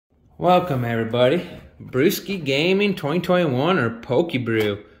Welcome everybody, Brewski Gaming 2021 or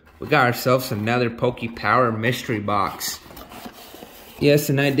Pokebrew. We got ourselves another Pokepower mystery box. Yes,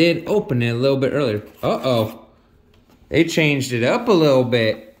 and I did open it a little bit earlier. Uh-oh, they changed it up a little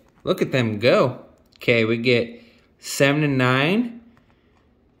bit. Look at them go. Okay, we get 7 to 9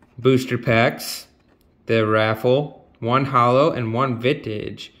 booster packs, the raffle, 1 holo, and 1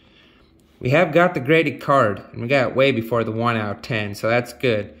 vintage. We have got the graded card, and we got it way before the 1 out of 10, so that's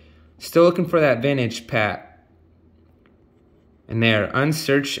good. Still looking for that vintage pack. And they are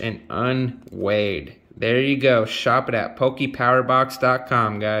unsearched and unweighed. There you go. Shop it at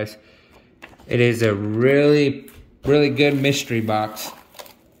pokepowerbox.com, guys. It is a really, really good mystery box.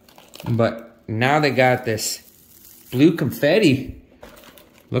 But now they got this blue confetti.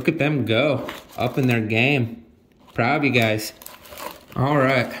 Look at them go. Up in their game. Proud of you guys.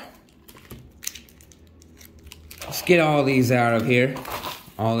 Alright. Let's get all these out of here.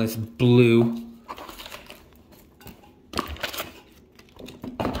 All this blue.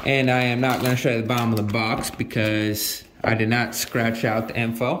 And I am not going to show you the bottom of the box because I did not scratch out the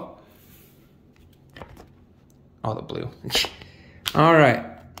info. All the blue. Alright.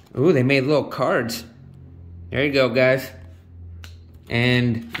 Ooh, they made little cards. There you go, guys.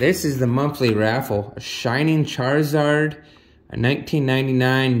 And this is the monthly raffle. A Shining Charizard, a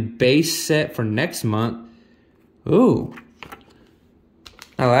 1999 base set for next month. Ooh.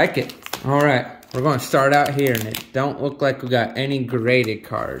 I like it. Alright, we're going to start out here, and it don't look like we got any graded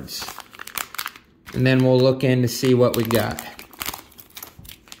cards. And then we'll look in to see what we got.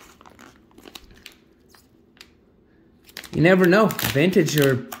 You never know. Vintage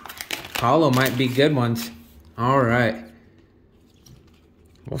or holo might be good ones. Alright.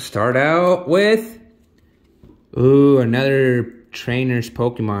 We'll start out with... Ooh, another trainer's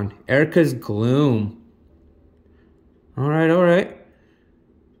Pokemon. Erica's Gloom. Alright, alright.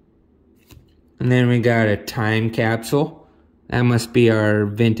 And then we got a time capsule. That must be our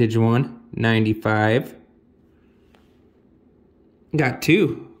vintage one, 95. Got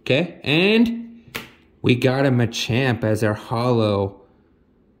 2, okay. And we got a Machamp as our holo.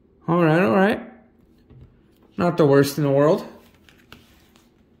 Alright, alright. Not the worst in the world.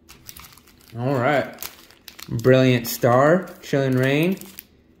 Alright. Brilliant Star, Chilling Rain,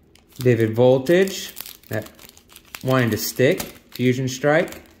 Vivid Voltage, that wanted to stick, Fusion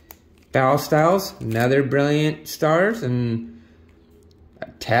Strike. Battle Styles, another Brilliant Stars, and a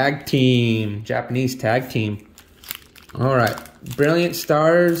tag team, Japanese tag team. Alright, Brilliant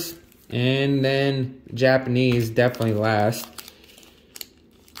Stars, and then Japanese definitely last.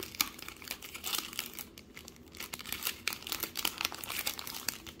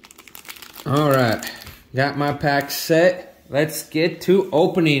 Alright, got my pack set. Let's get to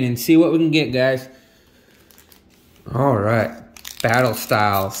opening and see what we can get, guys. Alright, Battle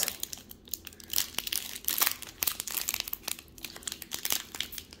Styles.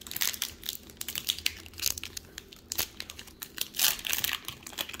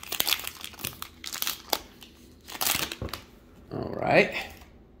 Alright.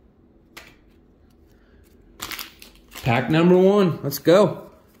 Pack number 1. Let's go.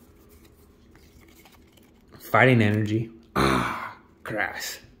 Fighting Energy. Ah,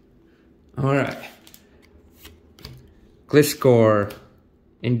 grass. Alright. Gliscor.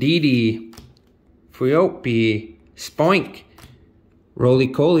 Indeedee. Fuyopi. Spoink.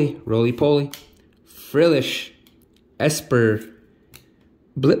 Roly-Coly. Roly-Poly. Frillish. Esper.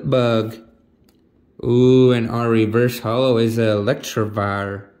 Blipbug. Ooh, and our reverse holo is a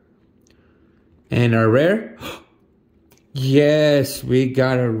Electivire. And our rare? Yes, we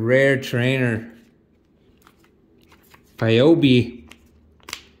got a rare trainer. Pyobi.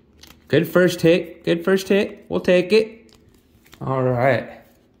 Good first hit. Good first hit. We'll take it. Alright.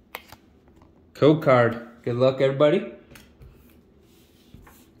 Code card. Good luck, everybody.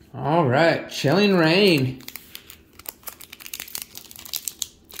 Alright. Chilling Rain.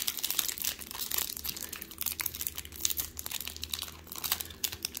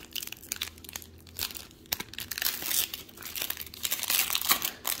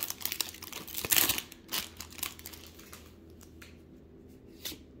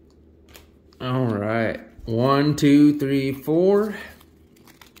 Alright, 1, 2, 3, 4.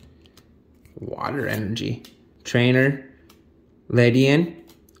 Water Energy. Trainer. Ledian.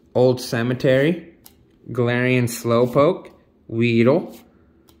 Old Cemetery. Galarian Slowpoke. Weedle.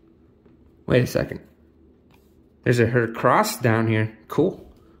 Wait a second. There's a Heracross down here. Cool.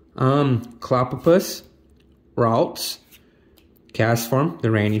 Clobbopus. Ralts. Castform, the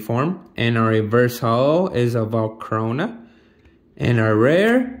rainy form. And our reverse holo is a Volcarona. And our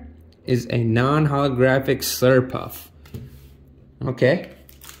rare is a non-holographic Slurpuff. Okay.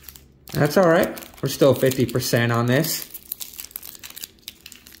 That's all right. We're still 50% on this.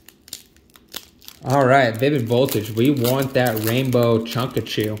 All right, Vivid Voltage. We want that Rainbow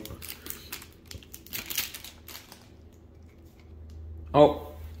Chunkachu.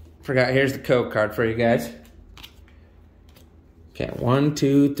 Oh, forgot. Here's the code card for you guys. Okay, 1,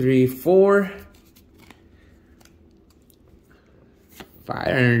 2, 3, 4. Fire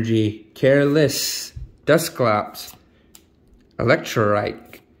Energy, Careless, Dusclops,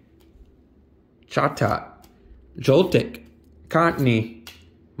 Electrorite, Chatot, Joltik, Cottony,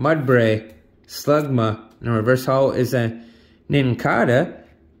 Mudbray, Slugma, and our reverse holo is a Nincada,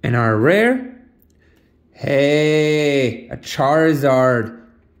 and our rare, hey, a Charizard,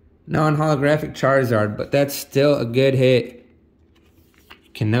 non-holographic Charizard, but that's still a good hit.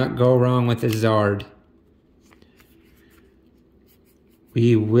 Cannot go wrong with a Zard.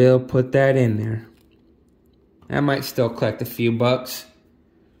 We will put that in there. I might still collect a few bucks.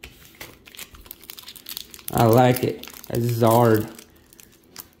 I like it. A Zard.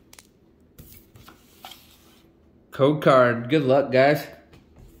 Code card. Good luck, guys.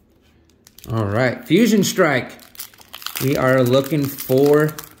 Alright. Fusion Strike. We are looking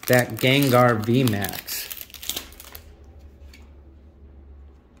for that Gengar VMAX.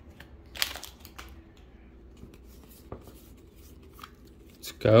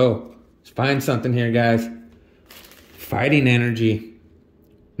 Let's go. Let's find something here, guys. Fighting Energy.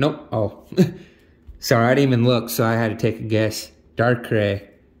 Nope. Oh. Sorry, I didn't even look, so I had to take a guess. Darkrai.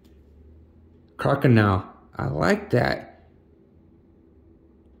 Crocodile. I like that.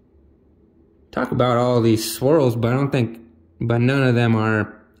 Talk about all these swirls, but I don't think, but none of them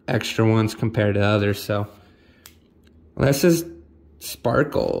are extra ones compared to others, so. This is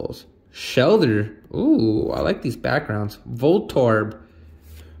Sparkles. Shelter. Ooh, I like these backgrounds. Voltorb.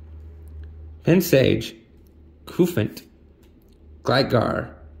 Pinsage. Koofant.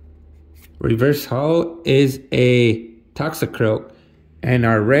 Gligar. Reverse holo is a Toxicroak. And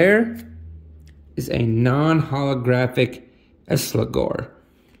our rare is a non-holographic Eslagor.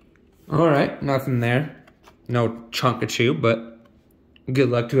 Alright, nothing there. No Chunkachu, but good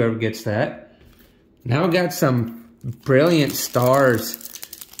luck to whoever gets that. Now we got some brilliant stars.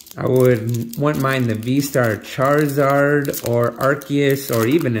 I wouldn't mind the V-Star Charizard or Arceus or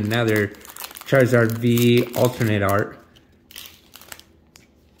even another Charizard V alternate art.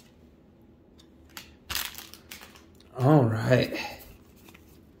 All right.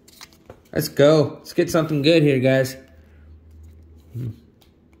 Let's go. Let's get something good here, guys.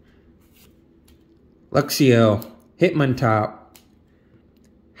 Luxio, Hitmontop,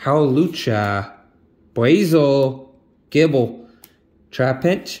 Howlucha, Blazel, Gibble,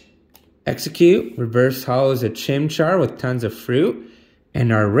 Trapinch, Execute, reverse holo is a Chimchar with tons of fruit,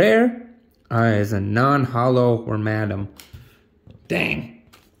 and our rare is a non-holo Wormadam. Dang.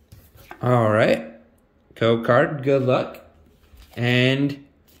 Alright. Code card, good luck. And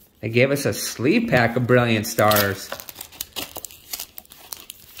they gave us a sleeve pack of Brilliant Stars.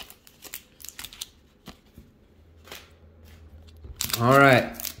 Alright.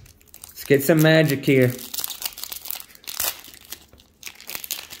 Let's get some magic here.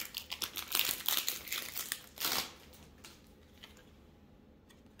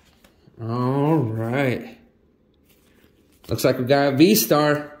 Alright. Looks like we got a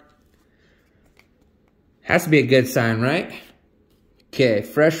V-Star. Has to be a good sign, right? Okay,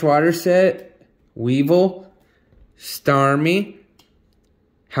 Freshwater set, Weevil, Starmie,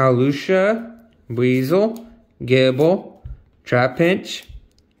 Howlucha, Weasel, Gibble, Trapinch,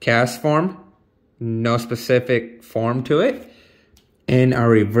 Castform, no specific form to it. And our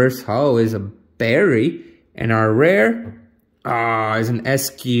reverse holo is a Berry. And our rare is an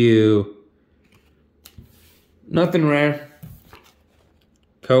SQ. Nothing rare.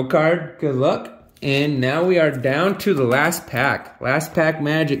 Code card, good luck. And now we are down to the last pack. Last pack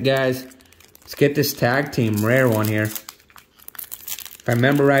magic, guys. Let's get this tag team rare one here. If I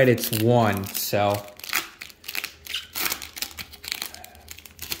remember right, it's 1, so.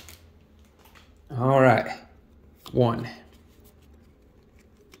 All right, 1. I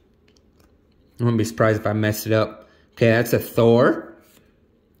wouldn't be surprised if I messed it up. Okay, that's a Thor.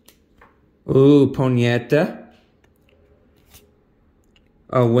 Ooh, Ponyta.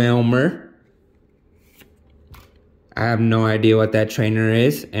 A Wilmer. I have no idea what that trainer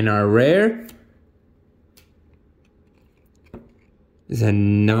is. And our rare is a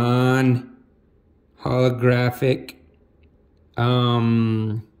non-holographic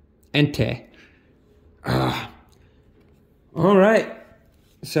Entei. All right.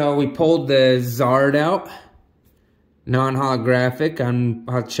 So we pulled the Zard out. Non-holographic.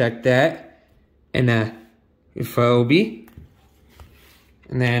 I'll check that. And a Phoebe.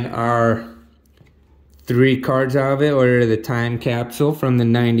 And then our 3 cards out of it are the time capsule from the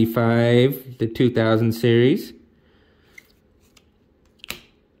 95, the 2000 series.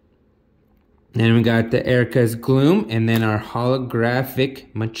 Then we got the Erica's Gloom, and then our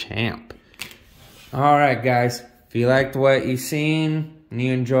holographic Machamp. Alright guys, if you liked what you've seen and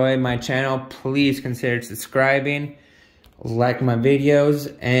you enjoy my channel, please consider subscribing, like my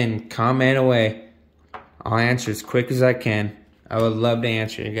videos, and comment away. I'll answer as quick as I can. I would love to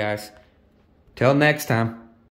answer you guys. Till next time.